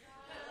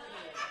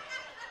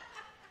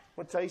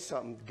 I'm going to tell you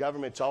something. The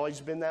government's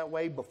always been that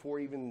way. Before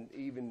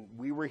even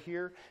we were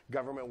here,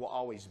 government will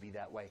always be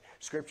that way.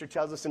 Scripture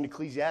tells us in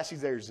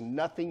Ecclesiastes there's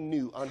nothing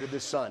new under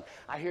the sun.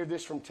 I hear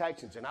this from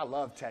Texans, and I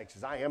love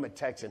Texas. I am a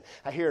Texan.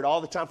 I hear it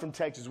all the time from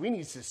Texans. We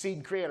need to secede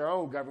and create our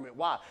own government.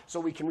 Why? So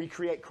we can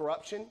recreate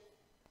corruption?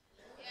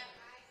 Yeah.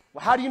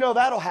 Well, how do you know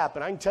that'll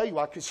happen? I can tell you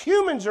why. Because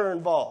humans are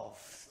involved.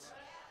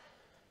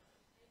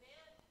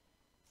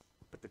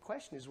 But the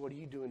question is, what are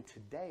you doing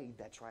today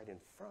that's right in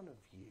front of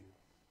you?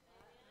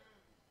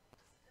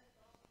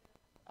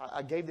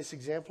 I gave this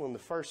example in the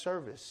first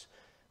service.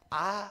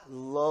 I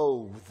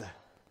loathe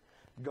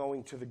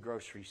going to the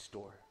grocery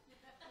store.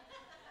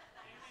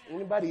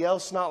 Anybody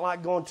else not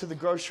like going to the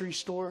grocery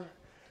store?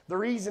 The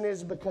reason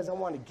is because I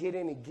want to get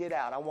in and get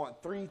out. I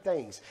want 3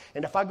 things.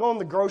 And if I go in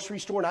the grocery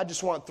store and I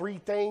just want 3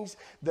 things,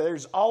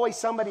 there's always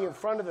somebody in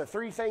front of the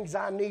 3 things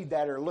I need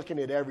that are looking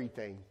at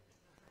everything.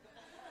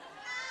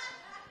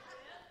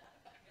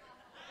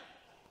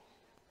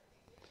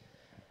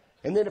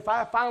 And then if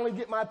I finally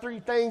get my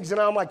 3 things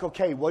and I'm like,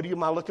 okay, what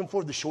am I looking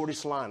for? The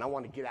shortest line. I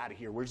want to get out of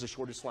here. Where's the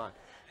shortest line?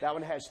 That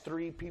one has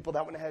 3 people.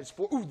 That one has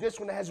 4. Ooh, this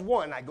one has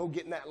 1. I go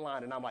get in that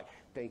line and I'm like,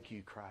 thank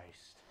you,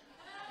 Christ.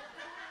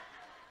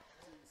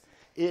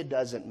 It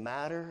doesn't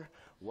matter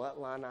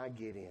what line I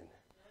get in.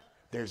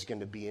 There's going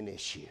to be an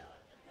issue.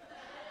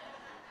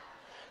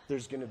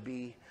 There's going to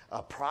be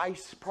a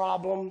price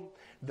problem.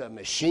 The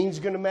machine's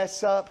going to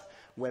mess up.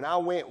 When I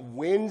went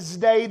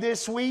Wednesday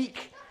this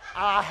week,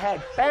 I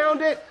had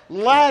found it,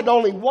 lad,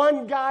 only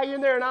 1 guy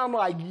in there, and I'm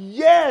like,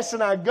 yes,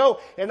 and I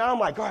go, and I'm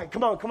like, all right,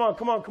 come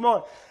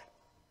on.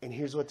 And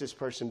here's what this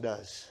person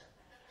does.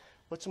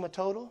 What's my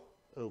total?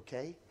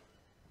 Okay.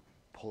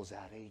 Pulls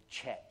out a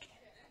check.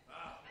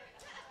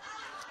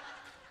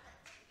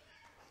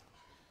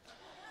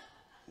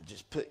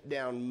 Just put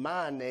down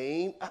my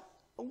name.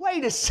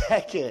 Wait a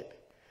second.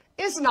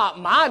 It's not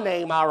my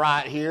name I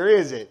write here,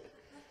 is it?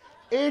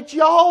 It's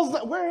y'all's.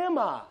 Where am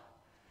I?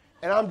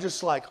 And I'm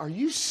just like, are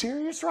you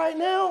serious right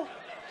now?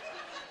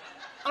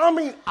 I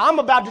mean, I'm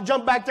about to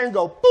jump back there and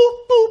go,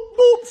 boop, boop,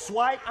 boop,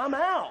 swipe, I'm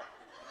out.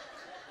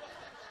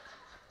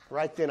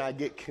 Right then I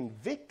get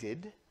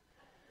convicted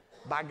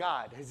by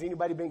God. Has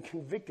anybody been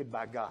convicted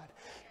by God?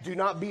 Do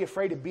not be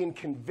afraid of being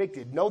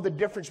convicted. Know the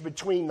difference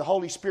between the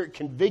Holy Spirit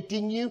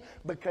convicting you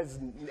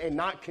and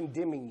not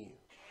condemning you.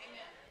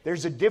 Amen.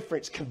 There's a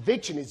difference.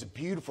 Conviction is a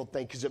beautiful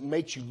thing because it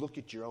makes you look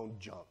at your own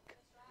junk.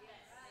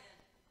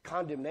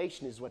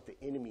 Condemnation is what the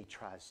enemy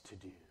tries to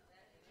do.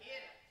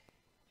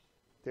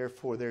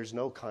 Therefore, there's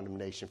no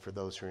condemnation for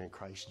those who are in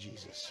Christ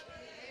Jesus.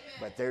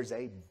 But there's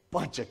a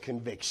bunch of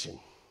conviction.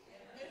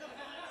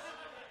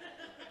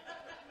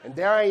 And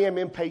there I am,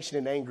 impatient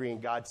and angry,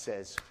 and God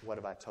says, what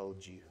have I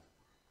told you?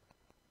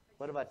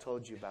 What have I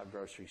told you about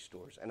grocery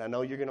stores? And I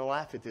know you're going to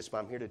laugh at this, but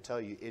I'm here to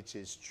tell you it's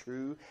as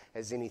true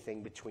as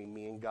anything between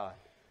me and God.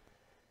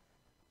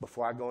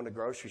 Before I go in the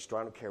grocery store,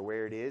 I don't care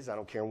where it is. I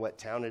don't care in what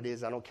town it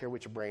is. I don't care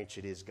which branch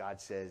it is.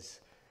 God says,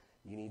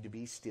 you need to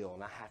be still.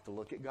 And I have to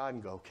look at God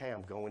and go, okay,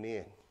 I'm going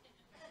in.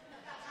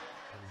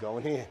 I'm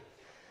going in.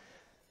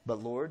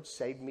 But Lord,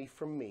 save me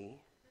from me.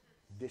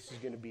 This is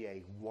going to be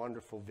a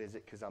wonderful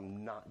visit because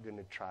I'm not going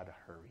to try to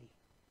hurry.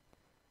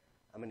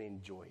 I'm going to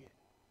enjoy it.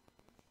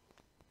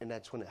 And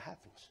that's when it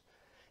happens.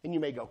 And you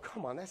may go,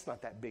 come on, that's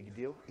not that big a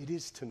deal. It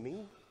is to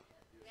me.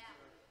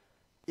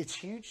 It's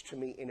huge to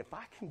me, and if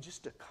I can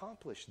just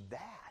accomplish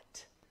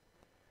that,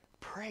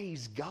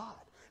 praise God,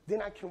 then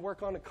I can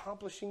work on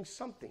accomplishing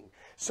something.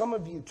 Some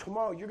of you,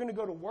 tomorrow, you're going to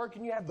go to work,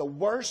 and you have the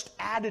worst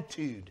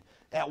attitude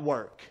at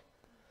work.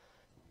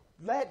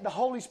 Let the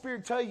Holy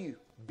Spirit tell you,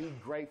 be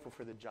grateful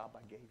for the job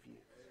I gave you.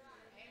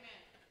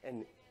 Amen.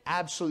 And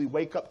absolutely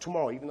wake up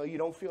tomorrow, even though you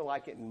don't feel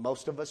like it, and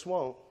most of us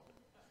won't.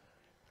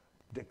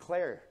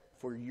 Declare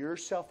for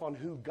yourself on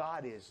who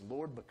God is.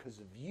 Lord, because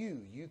of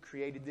you, you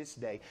created this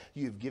day.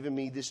 You've given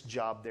me this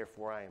job.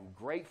 Therefore, I am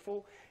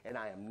grateful, and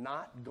I am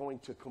not going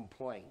to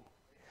complain.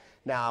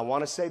 Now, I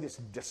want to say this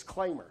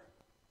disclaimer.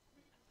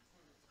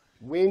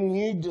 When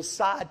you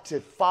decide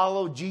to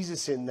follow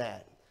Jesus in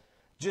that,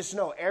 just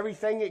know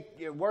everything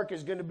at work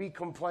is going to be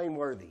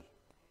complain-worthy.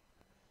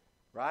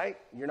 Right?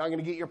 You're not going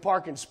to get your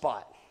parking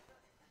spot.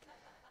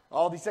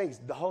 All these things.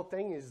 The whole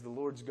thing is the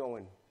Lord's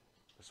going,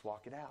 let's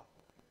walk it out.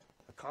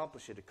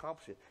 Accomplish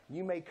it.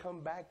 You may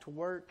come back to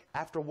work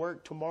after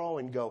work tomorrow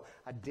and go,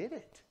 I did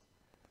it.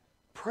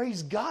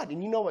 Praise God.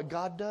 And you know what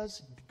God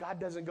does? God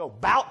doesn't go,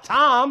 about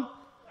time.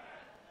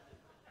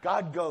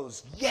 God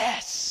goes,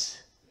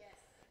 yes.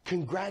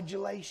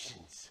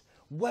 Congratulations.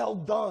 Well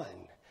done.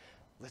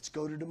 Let's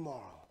go to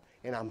tomorrow.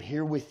 And I'm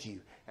here with you.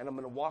 And I'm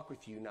going to walk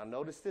with you. Now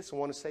notice this. I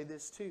want to say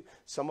this too.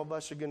 Some of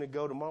us are going to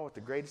go tomorrow with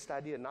the greatest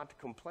idea not to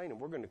complain. And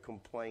we're going to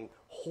complain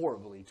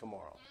horribly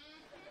tomorrow.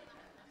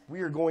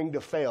 we are going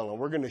to fail. And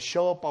we're going to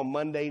show up on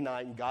Monday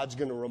night and God's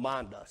going to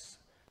remind us.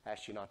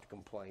 Ask you not to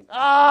complain.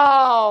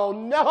 Oh,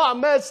 no, I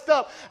messed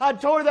up. I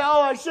told her that,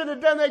 I should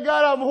have done that.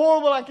 God, I'm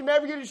horrible. I can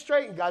never get it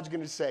straight. And God's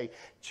going to say,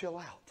 chill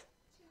out.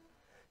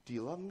 Do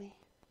you love me?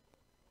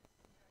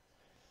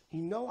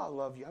 You know I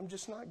love you. I'm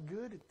just not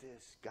good at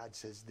this. God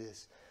says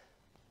this.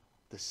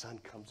 The sun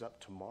comes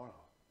up tomorrow.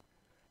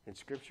 And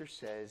Scripture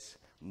says,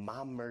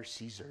 my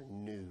mercies are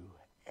new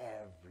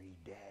every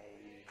day.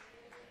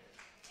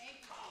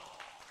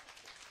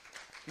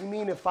 You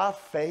mean if I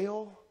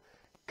fail,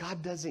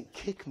 God doesn't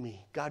kick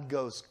me. God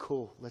goes,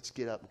 cool, let's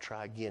get up and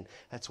try again.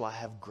 That's why I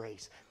have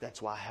grace.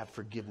 That's why I have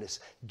forgiveness.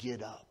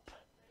 Get up.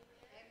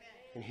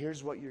 And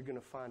here's what you're going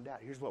to find out.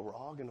 Here's what we're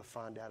all going to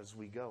find out as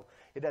we go.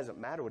 It doesn't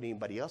matter what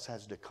anybody else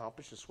has to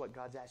accomplish. It's what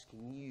God's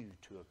asking you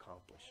to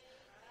accomplish.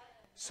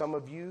 Some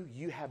of you,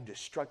 you have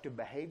destructive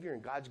behavior,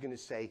 and God's going to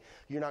say,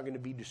 you're not going to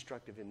be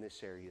destructive in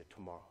this area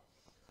tomorrow.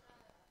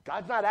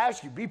 God's not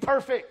asking you, be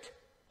perfect.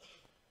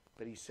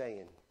 But He's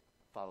saying,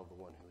 follow the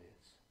one who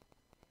is.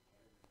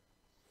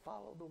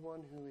 Follow the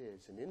one who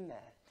is. And in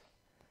that,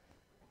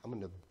 I'm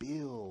going to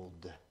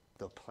build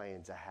the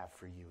plans I have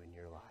for you in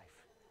your life.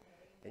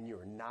 And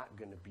you're not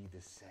going to be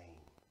the same.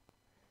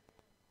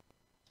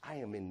 I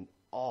am in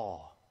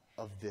awe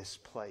of this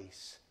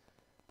place.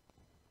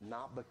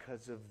 Not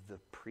because of the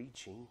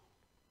preaching.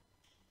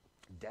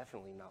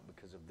 Definitely not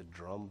because of the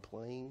drum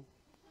playing.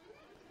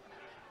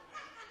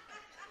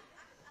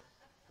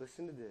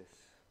 Listen to this.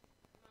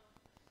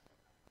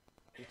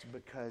 It's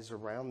because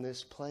around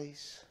this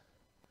place,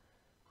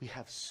 we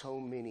have so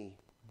many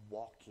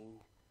walking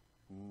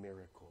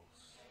miracles.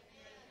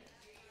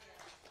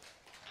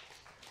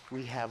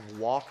 We have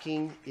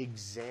walking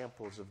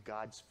examples of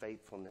God's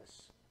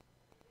faithfulness.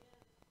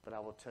 But I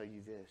will tell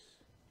you this.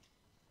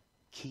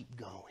 Keep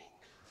going.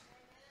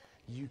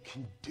 You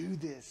can do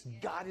this.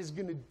 God is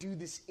going to do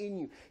this in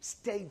you.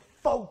 Stay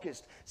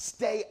focused.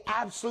 Stay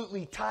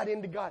absolutely tied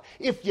into God.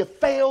 If you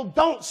fail,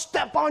 don't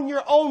step on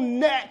your own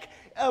neck.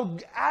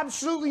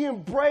 Absolutely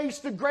embrace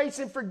the grace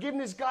and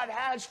forgiveness God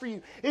has for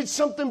you. It's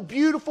something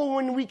beautiful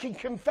when we can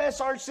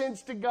confess our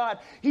sins to God.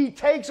 He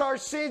takes our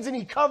sins and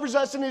He covers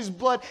us in His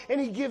blood,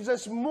 and He gives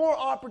us more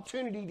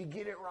opportunity to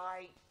get it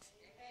right.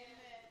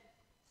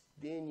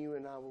 Then you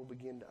and I will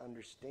begin to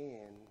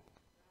understand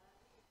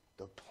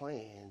the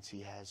plans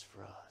He has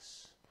for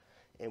us,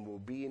 and will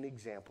be an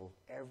example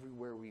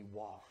everywhere we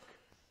walk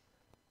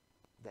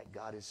that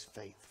God is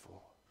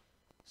faithful.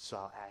 So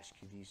I'll ask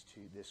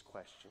you this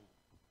question.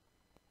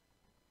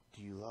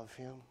 Do you love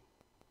Him?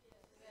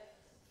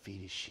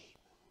 Feed His sheep.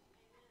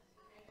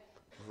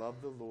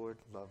 Love the Lord,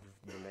 love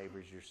your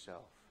neighbors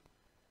yourself.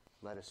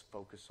 Let us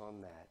focus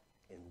on that,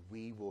 and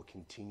we will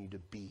continue to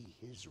be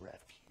His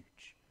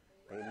refuge.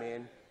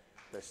 Amen.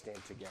 Let's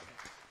stand together.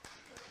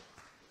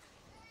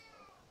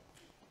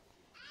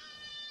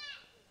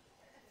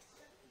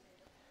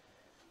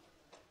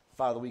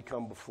 Father, we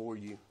come before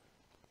you.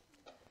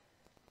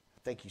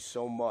 Thank you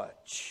so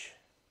much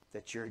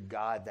that you're a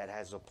God that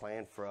has a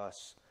plan for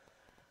us.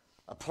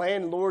 A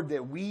plan, Lord,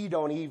 that we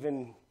don't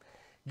even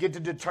get to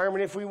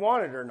determine if we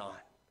want it or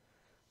not.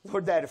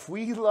 Lord, that if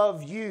we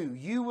love you,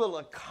 you will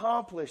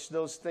accomplish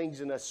those things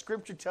in us.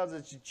 Scripture tells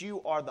us that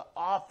you are the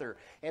author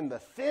and the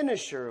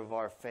finisher of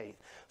our faith.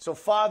 So,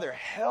 Father,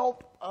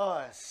 help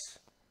us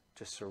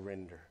to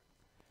surrender,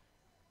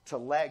 to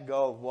let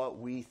go of what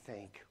we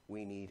think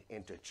we need,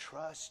 and to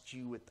trust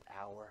you with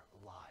our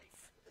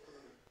life.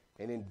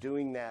 And in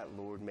doing that,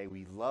 Lord, may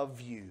we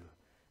love you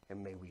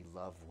and may we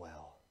love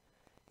well.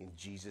 In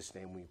Jesus'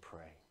 name we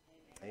pray.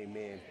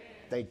 Amen.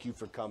 Thank you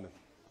for coming.